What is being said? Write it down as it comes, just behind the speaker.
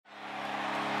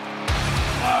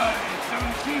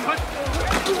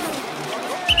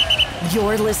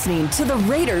You're listening to the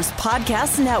Raiders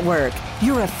Podcast Network,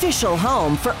 your official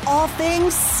home for all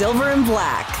things silver and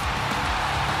black.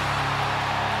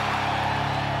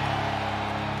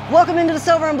 Welcome into the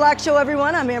Silver and Black Show,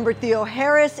 everyone. I'm Amber Theo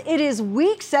Harris. It is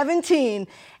Week 17,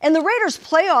 and the Raiders'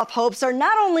 playoff hopes are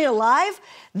not only alive,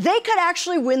 they could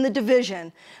actually win the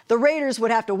division. The Raiders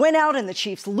would have to win out and the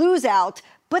Chiefs lose out,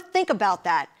 but think about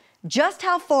that. Just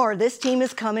how far this team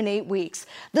has come in 8 weeks.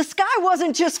 The sky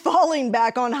wasn't just falling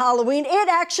back on Halloween, it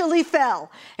actually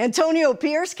fell. Antonio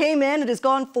Pierce came in and has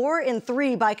gone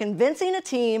 4-3 by convincing a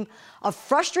team of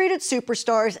frustrated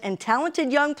superstars and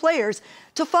talented young players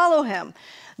to follow him.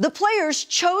 The players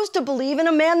chose to believe in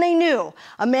a man they knew,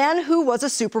 a man who was a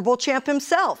Super Bowl champ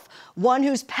himself, one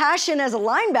whose passion as a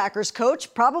linebackers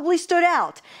coach probably stood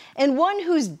out, and one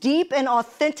whose deep and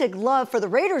authentic love for the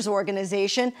Raiders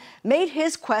organization made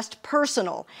his quest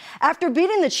personal. After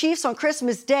beating the Chiefs on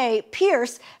Christmas Day,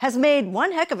 Pierce has made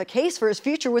one heck of a case for his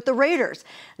future with the Raiders.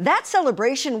 That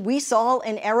celebration we saw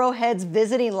in Arrowhead's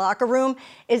visiting locker room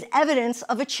is evidence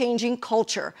of a changing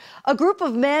culture, a group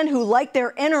of men who, like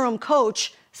their interim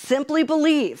coach, simply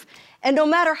believe. And no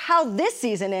matter how this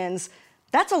season ends,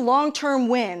 that's a long-term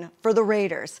win for the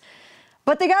Raiders.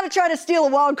 But they got to try to steal a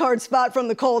wild card spot from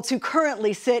the Colts, who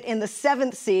currently sit in the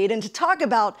 7th seed. And to talk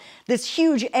about this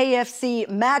huge AFC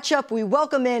matchup, we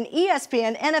welcome in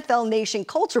ESPN NFL Nation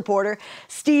Colts reporter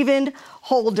Stephen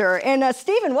Holder. And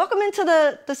Stephen, welcome into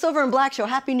the Silver and Black Show.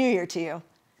 Happy New Year to you.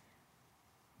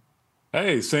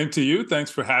 Hey, same to you. Thanks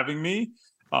for having me.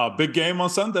 Big game on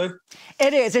Sunday.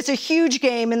 It is. It's a huge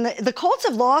game. And the Colts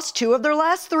have lost 2 of their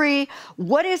last 3.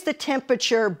 What has the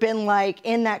temperature been like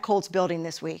in that Colts building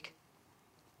this week?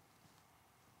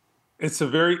 It's a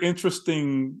very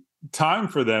interesting time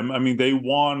for them. I mean, they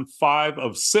won 5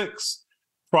 of 6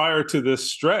 prior to this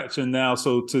stretch. And now,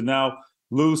 so to now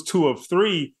lose 2 of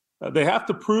 3, they have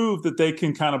to prove that they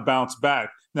can kind of bounce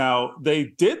back. Now, they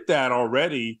did that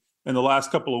already in the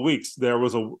last couple of weeks. There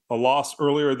was a loss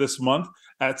earlier this month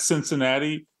at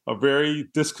Cincinnati, a very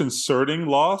disconcerting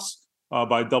loss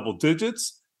by double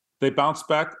digits. They bounced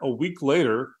back a week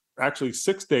later, actually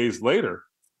 6 days later,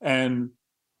 and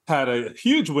had a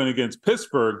huge win against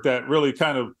Pittsburgh that really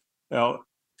kind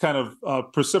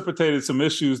of precipitated some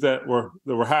issues that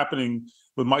were happening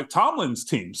with Mike Tomlin's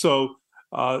team. So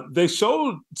they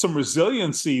showed some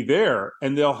resiliency there,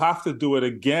 and they'll have to do it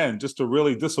again. Just a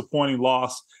really disappointing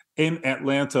loss in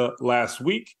Atlanta last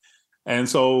week. And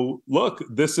so, look,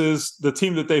 this is the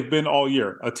team that they've been all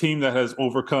year, a team that has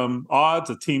overcome odds,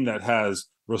 a team that has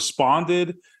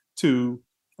responded to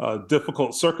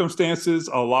difficult circumstances,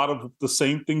 a lot of the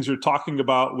same things you're talking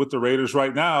about with the Raiders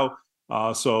right now.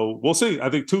 So we'll see. I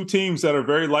think 2 teams that are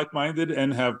very like-minded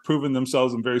and have proven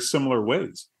themselves in very similar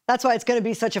ways. That's why it's going to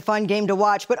be such a fun game to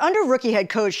watch. But under rookie head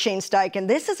coach Shane Steichen,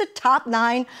 this is a top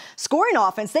 9 scoring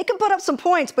offense. They can put up some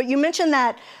points, but you mentioned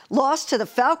that loss to the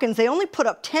Falcons. They only put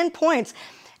up 10 points.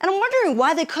 And I'm wondering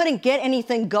why they couldn't get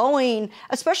anything going,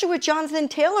 especially with Jonathan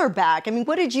Taylor back. I mean,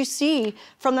 what did you see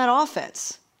from that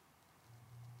offense?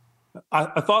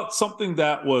 I thought something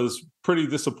that was pretty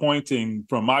disappointing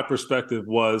from my perspective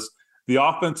was the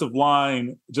offensive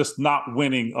line just not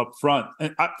winning up front.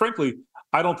 And frankly,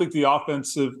 I don't think the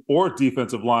offensive or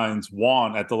defensive lines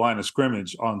won at the line of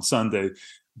scrimmage on Sunday,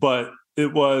 but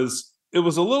it was a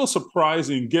little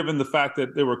surprising given the fact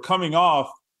that they were coming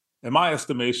off, in my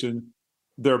estimation,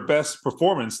 their best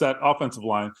performance, that offensive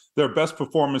line, their best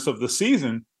performance of the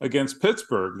season against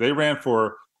Pittsburgh. They ran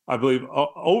for, I believe,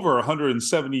 over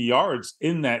 170 yards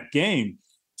in that game,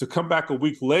 to come back a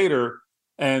week later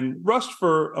and rushed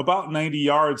for about 90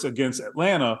 yards against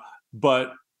Atlanta,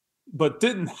 but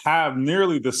didn't have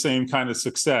nearly the same kind of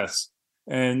success.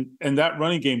 And that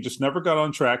running game just never got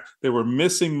on track. They were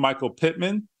missing Michael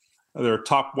Pittman, their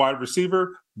top wide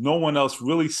receiver. No one else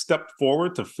really stepped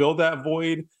forward to fill that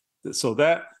void. So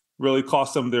that really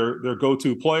cost them their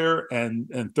go-to player,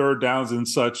 and third downs and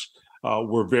such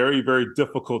were very, very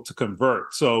difficult to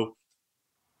convert. So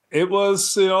it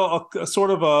was, a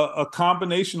sort of a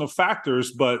combination of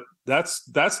factors, but that's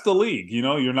the league.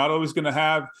 You're not always going to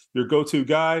have your go-to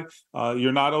guy.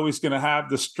 You're not always going to have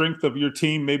the strength of your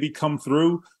team maybe come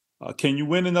through. Can you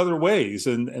win in other ways?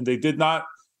 And they did not,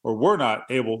 or were not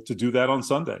able to do that on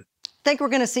Sunday. Think we're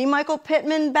going to see Michael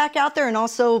Pittman back out there, and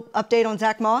also update on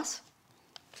Zach Moss?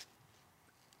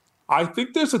 I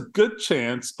think there's a good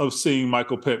chance of seeing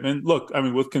Michael Pittman. Look, I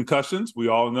mean, with concussions, we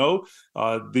all know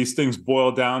these things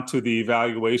boil down to the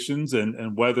evaluations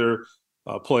and whether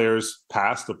players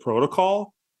pass the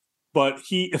protocol. But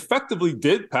he effectively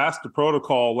did pass the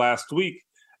protocol last week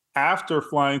after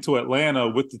flying to Atlanta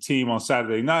with the team on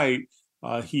Saturday night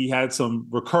he had some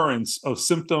recurrence of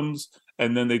symptoms,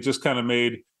 and then they just kind of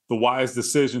made the wise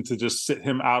decision to just sit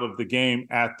him out of the game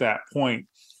at that point.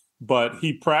 But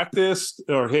he practiced,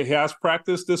 or he has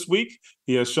practiced this week.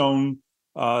 He has shown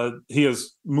he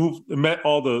has met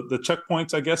all the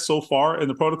checkpoints, I guess, so far in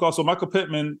the protocol. So Michael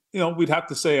Pittman, we'd have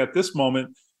to say at this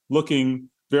moment, looking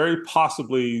very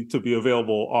possibly to be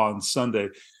available on Sunday.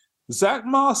 Zach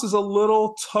Moss is a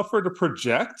little tougher to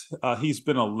project. He's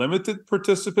been a limited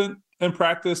participant in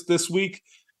practice this week.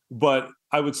 But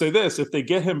I would say this, if they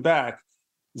get him back,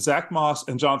 Zach Moss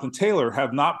and Jonathan Taylor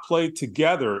have not played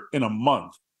together in a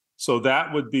month. So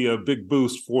that would be a big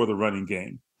boost for the running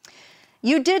game.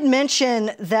 You did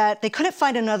mention that they couldn't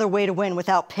find another way to win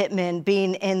without Pittman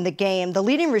being in the game. The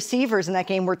leading receivers in that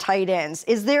game were tight ends.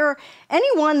 Is there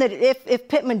anyone that if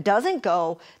Pittman doesn't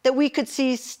go, that we could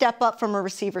see step up from a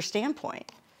receiver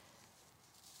standpoint?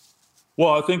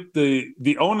 Well, I think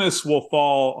the onus will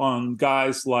fall on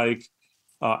guys like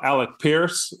Alec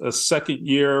Pierce, a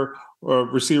second-year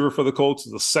receiver for the Colts,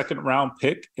 is a second-round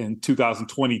pick in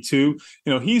 2022.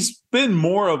 He's been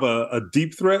more of a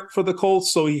deep threat for the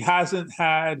Colts, so he hasn't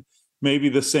had maybe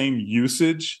the same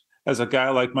usage as a guy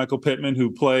like Michael Pittman,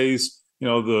 who plays,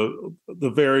 the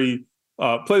very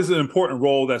plays an important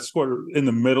role that's sort of in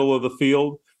the middle of the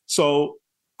field. So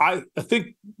I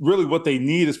think really what they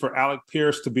need is for Alec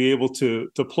Pierce to be able to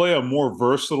play a more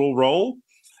versatile role.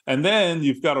 And then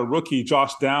you've got a rookie,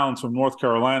 Josh Downs from North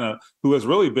Carolina, who has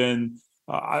really been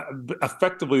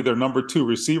effectively their number 2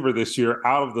 receiver this year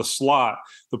out of the slot.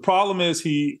 The problem is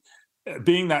he,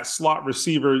 being that slot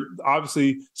receiver,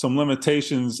 obviously some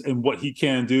limitations in what he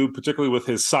can do, particularly with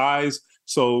his size.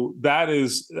 So that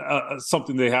is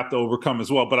something they have to overcome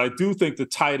as well. But I do think the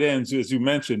tight ends, as you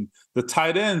mentioned, the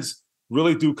tight ends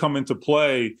really do come into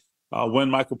play when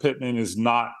Michael Pittman is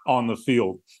not on the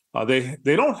field. They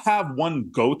don't have one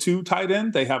go-to tight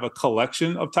end. They have a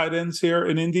collection of tight ends here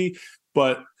in Indy,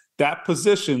 but that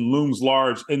position looms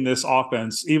large in this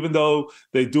offense. Even though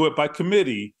they do it by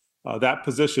committee, that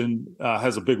position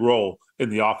has a big role in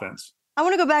the offense. I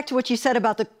want to go back to what you said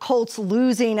about the Colts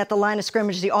losing at the line of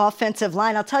scrimmage, the offensive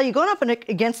line. I'll tell you, going up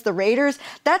against the Raiders,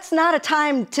 that's not a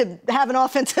time to have an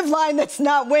offensive line that's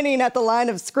not winning at the line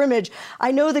of scrimmage.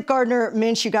 I know that Gardner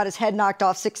Minshew got his head knocked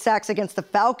off, 6 sacks against the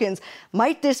Falcons.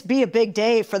 Might this be a big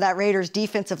day for that Raiders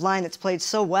defensive line that's played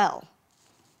so well?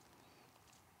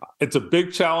 It's a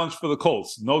big challenge for the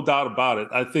Colts, no doubt about it.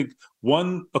 I think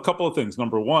a couple of things.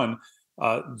 Number one,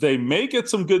 they may get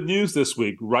some good news this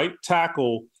week. Right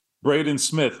tackle Braden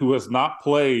Smith, who has not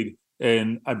played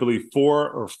in, I believe,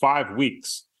 4 or 5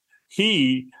 weeks.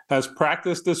 He has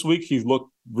practiced this week. He's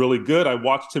looked really good. I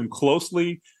watched him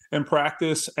closely in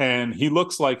practice, and he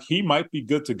looks like he might be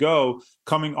good to go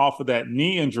coming off of that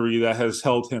knee injury that has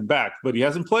held him back. But he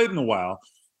hasn't played in a while.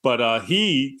 But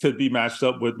he could be matched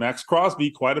up with Max Crosby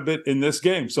quite a bit in this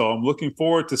game. So I'm looking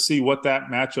forward to see what that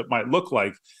matchup might look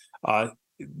like.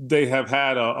 They have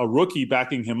had a rookie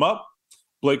backing him up,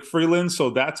 Blake Freeland. So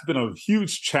that's been a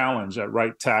huge challenge at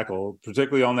right tackle,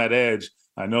 particularly on that edge.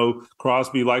 I know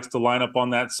Crosby likes to line up on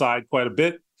that side quite a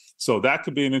bit. So that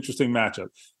could be an interesting matchup.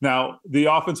 Now, the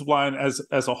offensive line as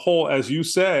a whole, as you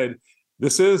said,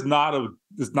 this is not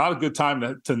a good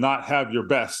time to not have your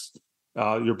best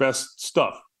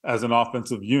stuff as an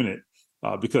offensive unit,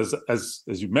 because as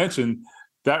you mentioned,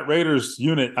 that Raiders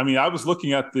unit, I mean, I was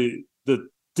looking at the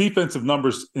defensive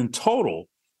numbers in total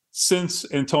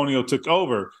since Antonio took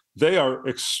over. They are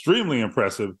extremely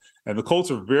impressive, and the Colts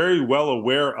are very well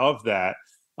aware of that.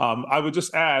 I would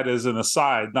just add as an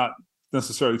aside, not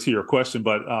necessarily to your question,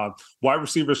 but wide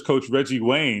receivers coach Reggie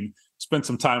Wayne spent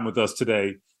some time with us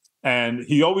today, and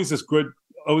he always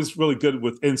really good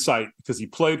with insight because he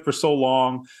played for so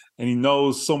long and he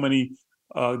knows so many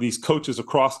these coaches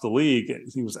across the league.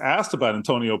 He was asked about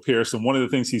Antonio Pierce, and one of the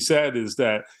things he said is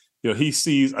that he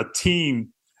sees a team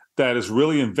that is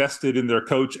really invested in their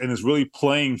coach and is really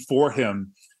playing for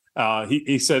him.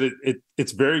 He said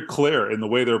it's very clear in the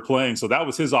way they're playing. So that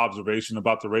was his observation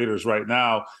about the Raiders right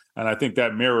now, and I think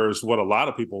that mirrors what a lot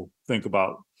of people think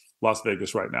about Las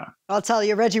Vegas right now. I'll tell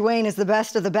you, Reggie Wayne is the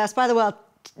best of the best. By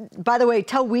the way,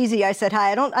 tell Wheezy I said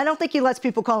hi. I don't think he lets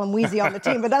people call him Wheezy on the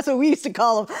team, but that's what we used to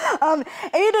call him.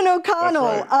 Aiden O'Connell,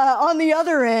 right, on the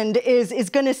other end is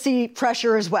going to see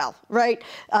pressure as well, right?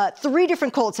 3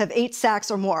 different Colts have 8 sacks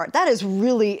or more. That is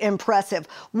really impressive.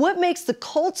 What makes the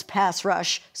Colts pass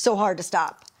rush so hard to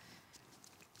stop?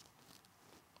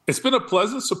 It's been a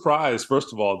pleasant surprise,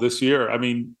 first of all, this year. I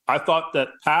mean, I thought that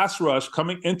pass rush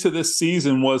coming into this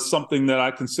season was something that I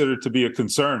considered to be a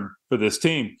concern for this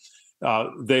team.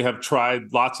 They have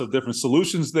tried lots of different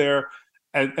solutions there.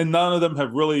 and none of them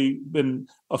have really been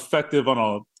effective on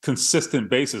a consistent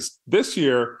basis. This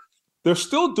year, they're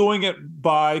still doing it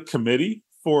by committee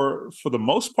for the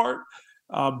most part,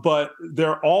 but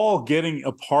they're all getting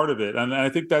a part of it. And I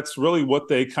think that's really what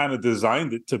they kind of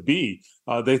designed it to be.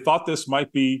 They thought this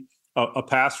might be a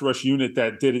pass rush unit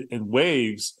that did it in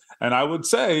waves. And I would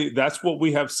say that's what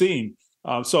we have seen.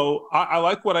 So I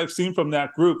like what I've seen from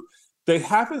that group. They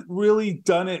haven't really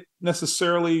done it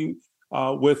necessarily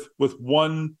with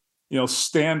one,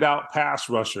 standout pass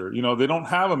rusher. They don't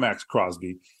have a Max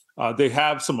Crosby. They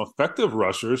have some effective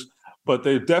rushers, but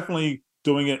they're definitely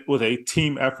doing it with a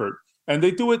team effort. And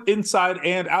they do it inside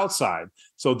and outside.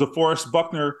 So DeForest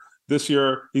Buckner this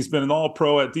year, he's been an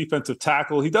all-pro at defensive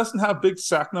tackle. He doesn't have big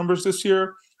sack numbers this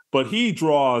year, but he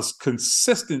draws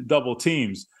consistent double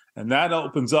teams. And that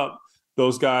opens up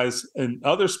those guys in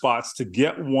other spots to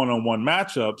get one-on-one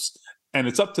matchups, and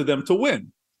it's up to them to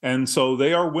win. And so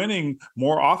they are winning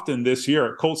more often this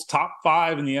year. Colts top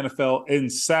 5 in the NFL in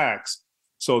sacks.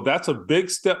 So that's a big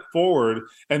step forward.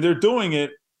 And they're doing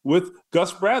it with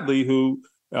Gus Bradley, who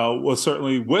was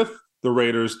certainly with the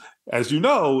Raiders. As you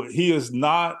know, he is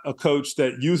not a coach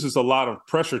that uses a lot of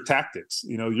pressure tactics.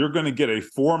 You're going to get a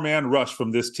 4-man rush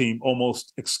from this team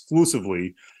almost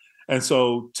exclusively. And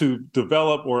so to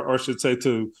develop, or I should say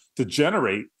to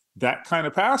generate that kind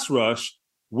of pass rush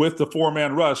with the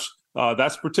 4-man rush,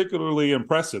 that's particularly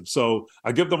impressive. So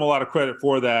I give them a lot of credit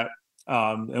for that.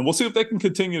 And we'll see if they can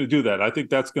continue to do that. I think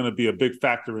that's going to be a big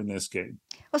factor in this game.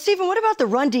 Well, Stephen, what about the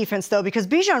run defense, though? Because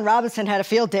Bijan Robinson had a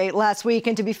field day last week,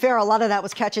 and to be fair, a lot of that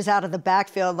was catches out of the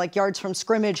backfield, like yards from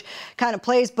scrimmage kind of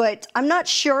plays. But I'm not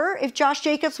sure if Josh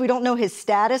Jacobs, we don't know his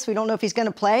status, we don't know if he's going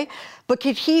to play, but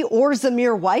could he or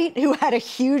Zamir White, who had a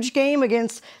huge game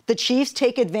against the Chiefs,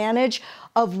 take advantage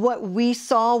of what we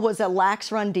saw was a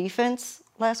lax run defense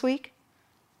last week?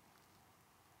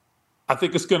 I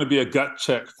think it's going to be a gut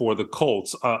check for the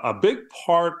Colts. A big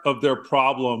part of their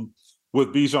problem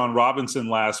with Bijan Robinson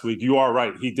last week, you are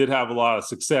right, he did have a lot of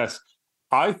success.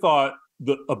 I thought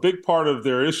a big part of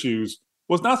their issues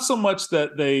was not so much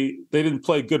that they didn't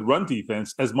play good run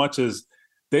defense as much as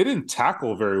they didn't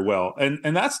tackle very well. And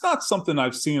that's not something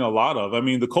I've seen a lot of. I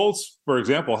mean, the Colts, for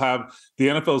example, have the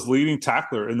NFL's leading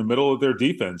tackler in the middle of their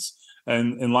defense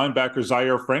and linebacker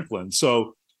Zaire Franklin.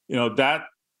 So, that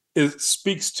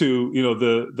speaks to,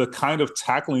 the kind of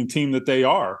tackling team that they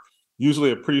are.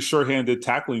 Usually a pretty sure-handed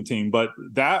tackling team, but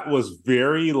that was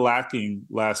very lacking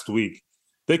last week.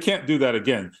 They can't do that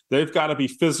again. They've got to be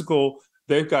physical.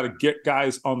 They've got to get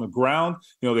guys on the ground.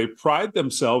 They pride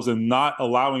themselves in not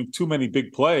allowing too many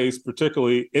big plays,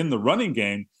 particularly in the running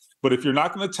game. But if you're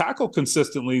not going to tackle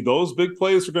consistently, those big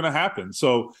plays are going to happen.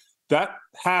 So that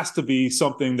has to be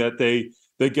something that they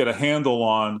get a handle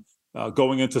on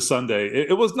going into Sunday.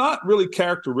 It was not really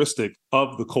characteristic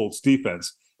of the Colts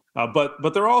defense.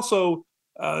 But they're also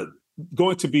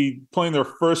going to be playing their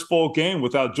first full game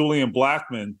without Julian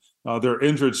Blackmon, their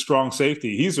injured strong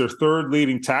safety. He's their third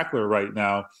leading tackler right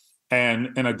now, and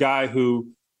a guy who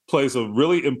plays a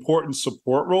really important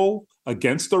support role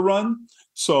against the run.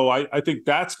 So I think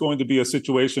that's going to be a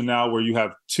situation now where you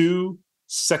have 2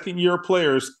 second-year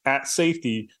players at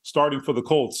safety starting for the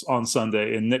Colts on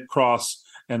Sunday, and Nick Cross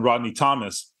and Rodney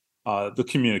Thomas. The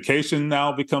communication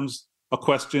now becomes a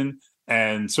question.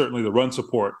 And certainly the run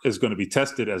support is going to be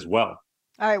tested as well.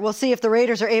 All right, we'll see if the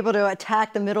Raiders are able to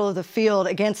attack the middle of the field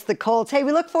against the Colts. Hey,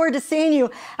 we look forward to seeing you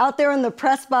out there in the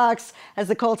press box as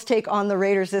the Colts take on the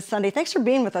Raiders this Sunday. Thanks for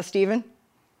being with us, Stephen.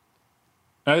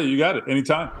 Hey, you got it.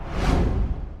 Anytime.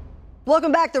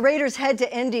 Welcome back. The Raiders head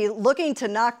to Indy looking to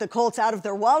knock the Colts out of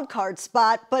their wild card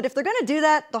spot. But if they're going to do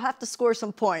that, they'll have to score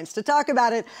some points. To talk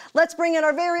about it, let's bring in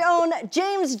our very own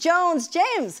James Jones.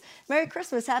 James, Merry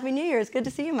Christmas. Happy New Year. It's good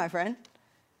to see you, my friend.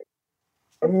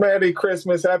 Merry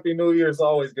Christmas. Happy New Year. It's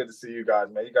always good to see you guys,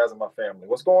 man. You guys are my family.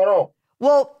 What's going on?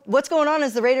 Well, what's going on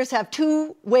is the Raiders have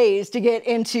 2 ways to get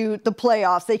into the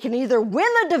playoffs. They can either win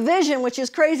the division, which is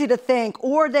crazy to think,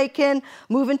 or they can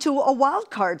move into a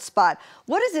wild card spot.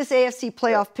 What does this AFC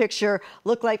playoff picture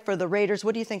look like for the Raiders?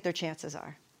 What do you think their chances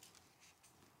are?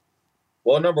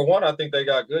 Well, number one, I think they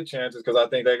got good chances because I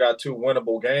think they got 2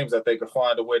 winnable games that they could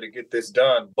find a way to get this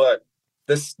done. But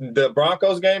the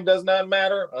Broncos game does not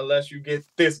matter unless you get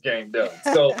this game done.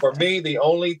 So for me, the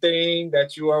only thing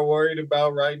that you are worried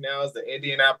about right now is the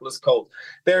Indianapolis Colts.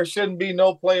 There shouldn't be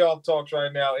no playoff talks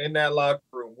right now in that locker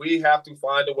room. We have to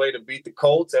find a way to beat the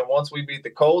Colts. And once we beat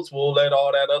the Colts, we'll let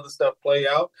all that other stuff play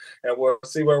out and we'll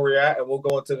see where we're at and we'll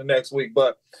go into the next week.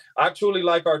 But I truly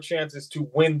like our chances to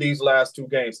win these last 2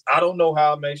 games. I don't know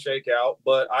how it may shake out,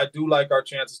 but I do like our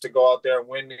chances to go out there and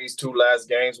win these 2 last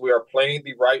games. We are playing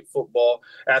the right football. ball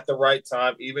at the right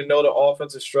time. Even though the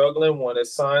offense is struggling, when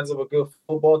it's signs of a good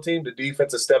football team, the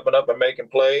defense is stepping up and making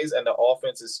plays, and the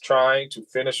offense is trying to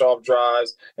finish off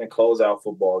drives and close out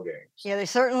football games. Yeah, they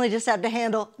certainly just have to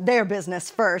handle their business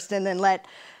first and then let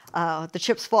the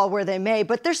chips fall where they may.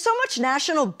 But there's so much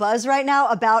national buzz right now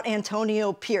about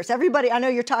Antonio Pierce. Everybody, I know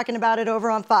you're talking about it over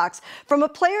on Fox. From a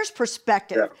player's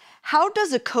perspective, how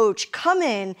does a coach come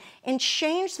in and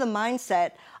change the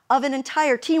mindset of an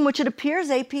entire team, which it appears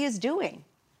AP is doing?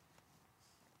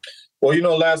 Well,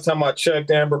 last time I checked,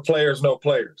 Amber, players know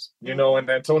players. And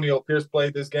Antonio Pierce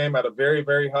played this game at a very,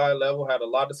 very high level, had a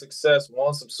lot of success,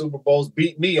 won some Super Bowls,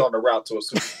 beat me on the route to a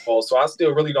Super Bowl. So I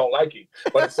still really don't like him,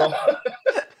 but it's all,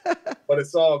 but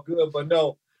it's all good. But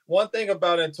no, one thing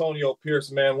about Antonio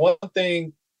Pierce, man, one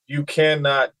thing you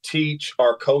cannot teach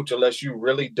or coach unless you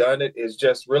really done it is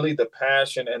just really the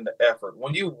passion and the effort.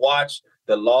 When you watch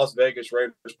the Las Vegas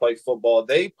Raiders play football,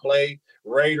 they play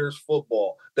Raiders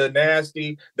football. The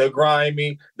nasty, the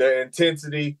grimy, the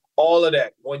intensity, all of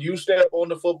that. When you step on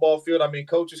the football field,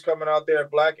 coaches coming out there in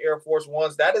black Air Force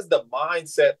Ones, that is the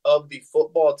mindset of the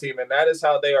football team, and that is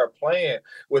how they are playing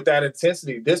with that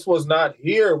intensity. This was not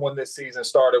here when this season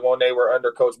started, when they were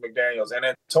under Coach McDaniels. And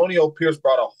Antonio Pierce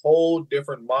brought a whole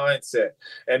different mindset.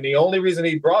 And the only reason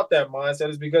he brought that mindset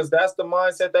is because that's the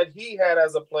mindset that he had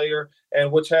as a player,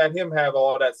 and which had him have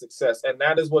all that success. And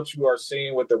that is what you are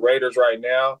seeing with the Raiders right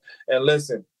now. And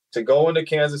listen, to go into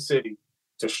Kansas City,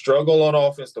 to struggle on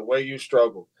offense the way you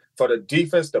struggle, for the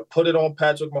defense to put it on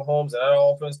Patrick Mahomes and that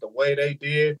offense the way they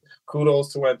did,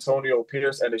 kudos to Antonio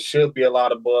Pierce, and it should be a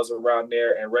lot of buzz around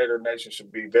there, and Raider Nation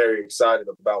should be very excited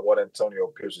about what Antonio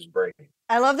Pierce is bringing.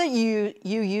 I love that you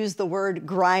use the word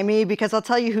grimy, because I'll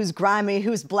tell you who's grimy,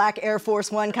 who's black Air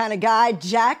Force One kind of guy,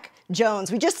 Jack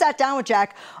Jones. We just sat down with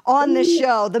Jack on this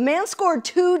show. The man scored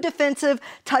 2 defensive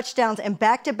touchdowns in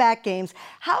back-to-back games.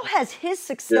 How has his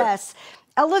success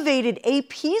elevated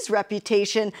AP's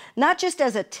reputation, not just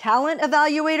as a talent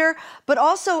evaluator, but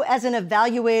also as an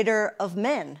evaluator of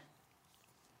men?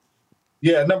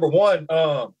 Yeah, number one,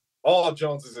 all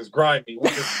Joneses is grimy. We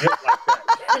just get like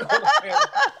that. You know what I'm saying?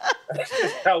 That's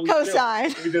just how we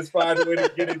Co-sign. We just find a way to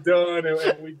get it done,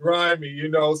 and we grimy,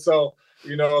 So,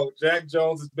 Jack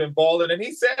Jones has been balling, and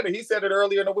he said it. He said it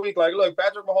earlier in the week, like, look,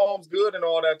 Patrick Mahomes good and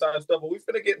all that type of stuff, but we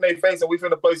finna get in their face and we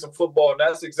finna play some football, and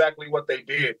that's exactly what they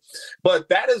did. But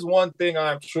that is one thing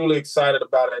I'm truly excited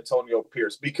about Antonio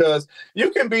Pierce, because you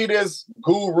can be this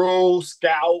guru,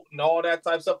 scout, and all that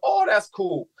type of stuff. Oh, that's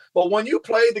cool. But when you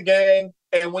play the game,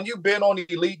 and when you've been on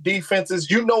elite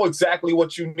defenses, you know exactly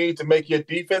what you need to make your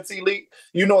defense elite.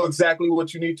 You know exactly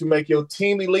what you need to make your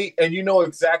team elite. And you know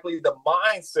exactly the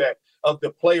mindset of the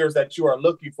players that you are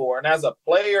looking for. And as a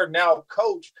player, now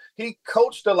coach, he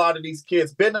coached a lot of these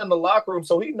kids, been in the locker room,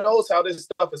 so he knows how this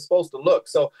stuff is supposed to look.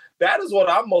 So that is what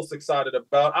I'm most excited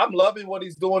about. I'm loving what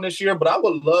he's doing this year, but I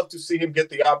would love to see him get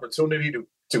the opportunity to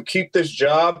keep this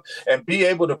job and be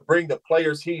able to bring the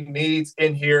players he needs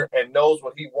in here and knows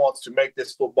what he wants to make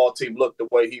this football team look the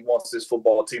way he wants this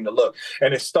football team to look.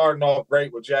 And it's starting off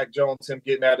great with Jack Jones, him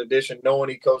getting that addition, knowing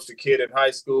he coached a kid in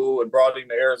high school and brought him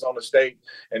to Arizona State,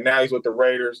 and now he's with the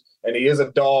Raiders, and he is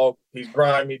a dog. He's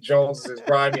grimy. Jones is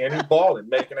grimy, and he's balling,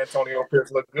 making Antonio Pierce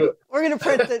look good. We're gonna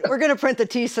print the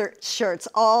T-shirts.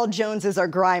 All Joneses are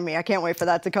grimy. I can't wait for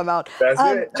that to come out. That's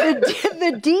it.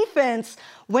 The defense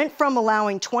went from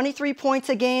allowing 23 points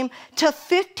a game to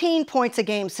 15 points a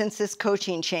game since this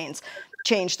coaching change.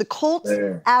 The Colts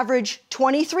average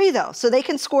 23, though, so they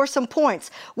can score some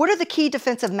points. What are the key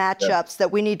defensive matchups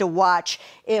that we need to watch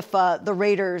if the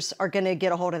Raiders are going to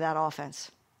get a hold of that offense?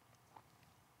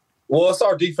 Well, it's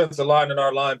our defensive line and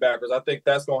our linebackers. I think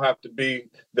that's going to have to be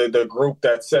the group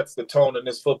that sets the tone in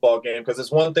this football game, because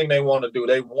it's one thing they want to do.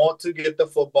 They want to get the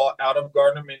football out of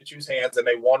Gardner Minshew's hands, and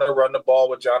they want to run the ball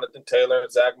with Jonathan Taylor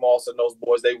and Zach Moss and those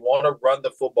boys. They want to run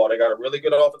the football. They got a really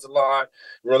good offensive line,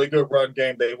 really good run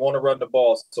game. They want to run the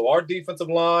ball. So our defensive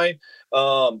line,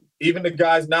 even the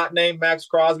guys not named Max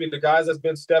Crosby, the guys that's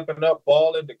been stepping up,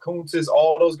 balling, the Kuntzes,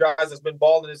 all those guys that's been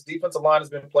balling, this defensive line has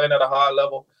been playing at a high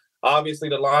level. Obviously,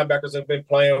 the linebackers have been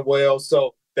playing well,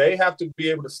 so they have to be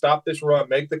able to stop this run,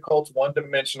 make the Colts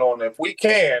one-dimensional. And if we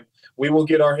can, we will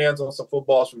get our hands on some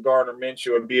footballs from Gardner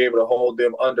Minshew and be able to hold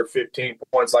them under 15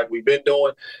 points like we've been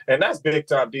doing. And that's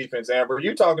big-time defense, Amber.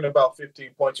 You're talking about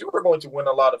 15 points. You are going to win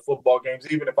a lot of football games,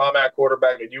 even if I'm at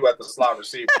quarterback and you at the slot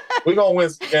receiver. We're going to win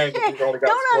some games if we only got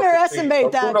Don't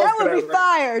underestimate that. That would be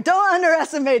fire. Don't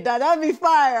underestimate that. That would be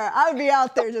fire. I would be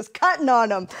out there just cutting on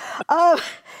them.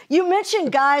 You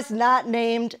mentioned guys not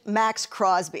named Max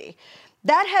Crosby.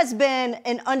 That has been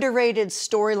an underrated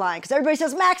storyline because everybody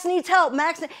says Max needs help.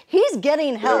 He's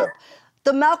getting help.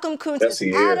 The Malcolm Kuntz,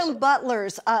 yes, Adam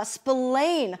Butlers,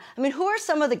 Spillane. I mean, who are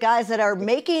some of the guys that are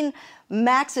making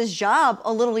Max's job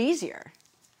a little easier?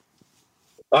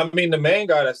 I mean, the main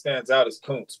guy that stands out is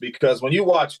Kuntz, because when you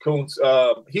watch Kuntz,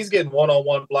 he's getting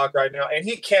one-on-one block right now, and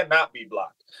he cannot be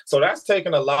blocked. So that's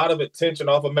taking a lot of attention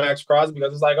off of Max Crosby,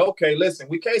 because it's like, okay, listen,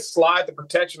 we can't slide the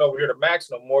protection over here to Max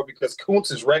no more because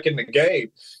Kuntz is wrecking the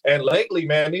game. And lately,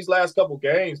 man, these last couple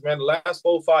games, man, the last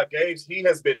 4 or 5 games, he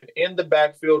has been in the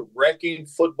backfield wrecking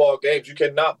football games. You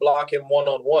cannot block him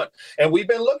one-on-one. And we've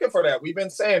been looking for that. We've been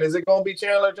saying, is it going to be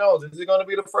Chandler Jones? Is it going to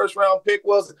be the first-round pick?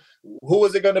 Who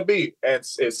is it going to be? And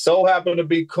it so happened to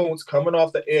be Kuntz coming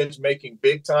off the edge, making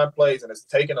big-time plays, and it's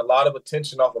taking a lot of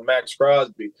attention off of Max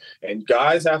Crosby. And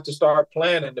guys have to start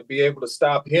planning to be able to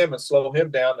stop him and slow him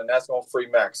down, and that's going to free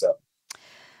Max up.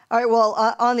 All right,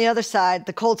 well, on the other side,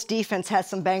 the Colts defense has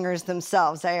some bangers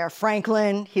themselves. They are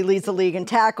Franklin. He leads the league in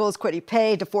tackles. Kwity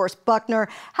Paye, DeForest Buckner.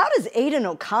 How does Aiden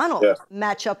O'Connell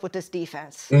match up with this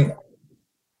defense?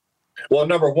 Well,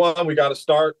 number one, we got to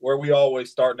start where we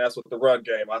always start, and that's with the run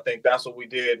game. I think that's what we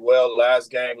did well last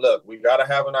game. Look, we got to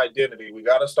have an identity. We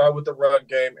got to start with the run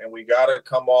game, and we got to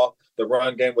come off the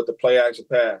run game with the play-action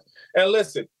pass. And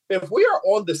listen, if we are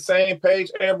on the same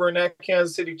page, Amber, in that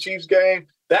Kansas City Chiefs game,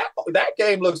 that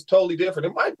game looks totally different.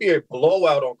 It might be a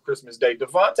blowout on Christmas Day.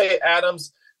 Davante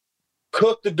Adams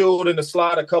cooked the dude in the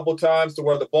slot a couple times to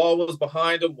where the ball was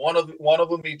behind him. One of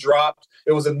them he dropped.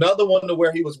 It was another one to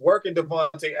where he was working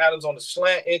Davante Adams on a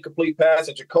slant incomplete pass,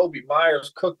 and Jacoby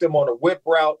Myers cooked him on a whip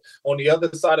route on the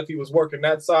other side if he was working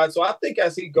that side. So I think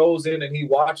as he goes in and he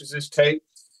watches his tape,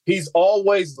 he's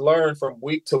always learned from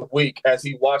week to week as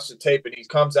he watched the tape, and he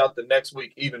comes out the next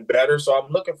week even better. So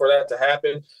I'm looking for that to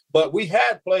happen. But we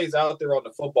had plays out there on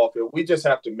the football field. We just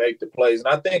have to make the plays.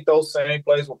 And I think those same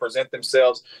plays will present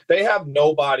themselves. They have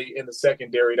nobody in the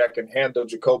secondary that can handle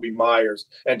Jacoby Myers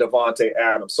and Davante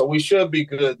Adams. So we should be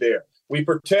good there. We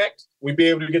protect. We be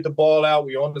able to get the ball out.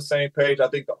 We're on the same page. I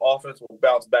think the offense will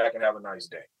bounce back and have a nice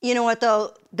day. You know what,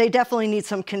 though? They definitely need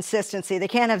some consistency. They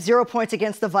can't have 0 points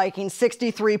against the Vikings,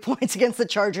 63 points against the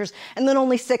Chargers, and then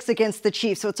only 6 against the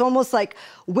Chiefs. So it's almost like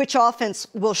which offense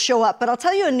will show up. But I'll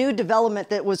tell you a new development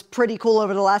that was pretty cool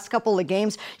over the last couple of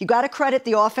games. You got to credit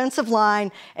the offensive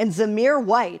line and Zamir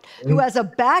White, who as a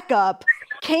backup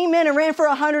came in and ran for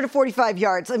 145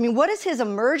 yards. I mean, what does his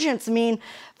emergence mean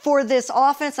for this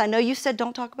offense? I know you said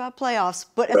don't talk about playoffs,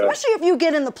 but especially if you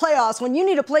get in the playoffs when you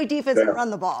need to play defense and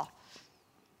run the ball.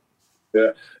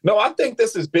 Yeah. No, I think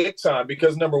this is big time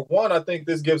because, number one, I think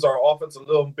this gives our offense a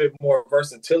little bit more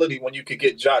versatility when you could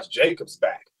get Josh Jacobs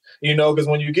back. You know, because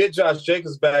when you get Josh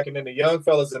Jacobs back and then the young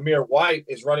fella Zamir White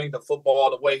is running the football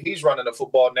the way he's running the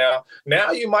football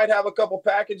now you might have a couple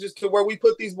packages to where we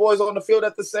put these boys on the field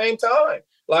at the same time.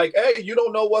 Like, hey, you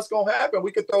don't know what's going to happen.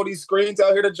 We could throw these screens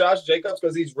out here to Josh Jacobs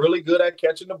because he's really good at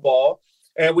catching the ball.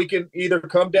 And we can either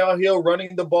come downhill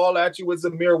running the ball at you with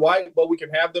Zamir White, but we can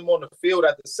have them on the field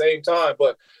at the same time.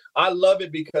 But I love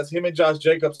it because him and Josh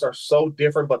Jacobs are so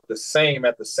different but the same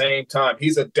at the same time.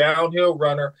 He's a downhill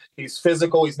runner. He's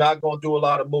physical. He's not going to do a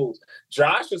lot of moves.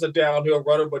 Josh is a downhill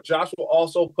runner, but Josh will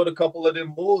also put a couple of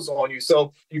them moves on you.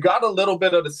 So you got a little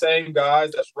bit of the same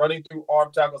guys that's running through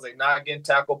arm tackles. They're not getting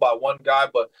tackled by one guy,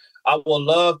 but I would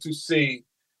love to see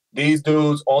these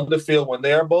dudes on the field when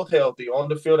they're both healthy, on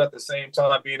the field at the same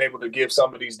time, being able to give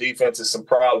some of these defenses some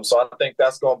problems. So I think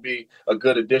that's going to be a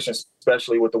good addition,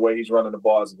 especially with the way he's running the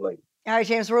ball as of late. All right,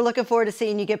 James, we're looking forward to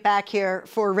seeing you get back here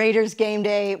for Raiders game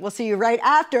day. We'll see you right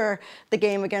after the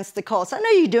game against the Colts. I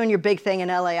know you're doing your big thing in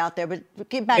LA out there, but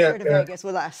get back here to Vegas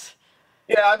with us.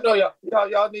 Yeah, I know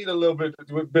y'all need a little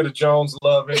bit of Jones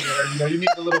love in there. You know, you need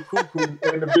a little cuckoo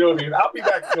in the building. I'll be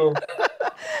back soon.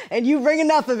 And you bring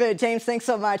enough of it, James. Thanks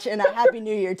so much, and a Happy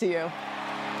New Year to you.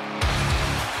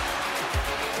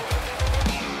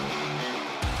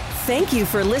 Thank you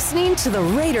for listening to the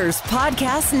Raiders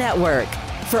Podcast Network.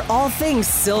 For all things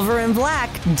silver and black,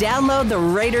 download the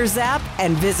Raiders app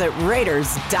and visit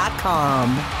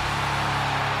Raiders.com.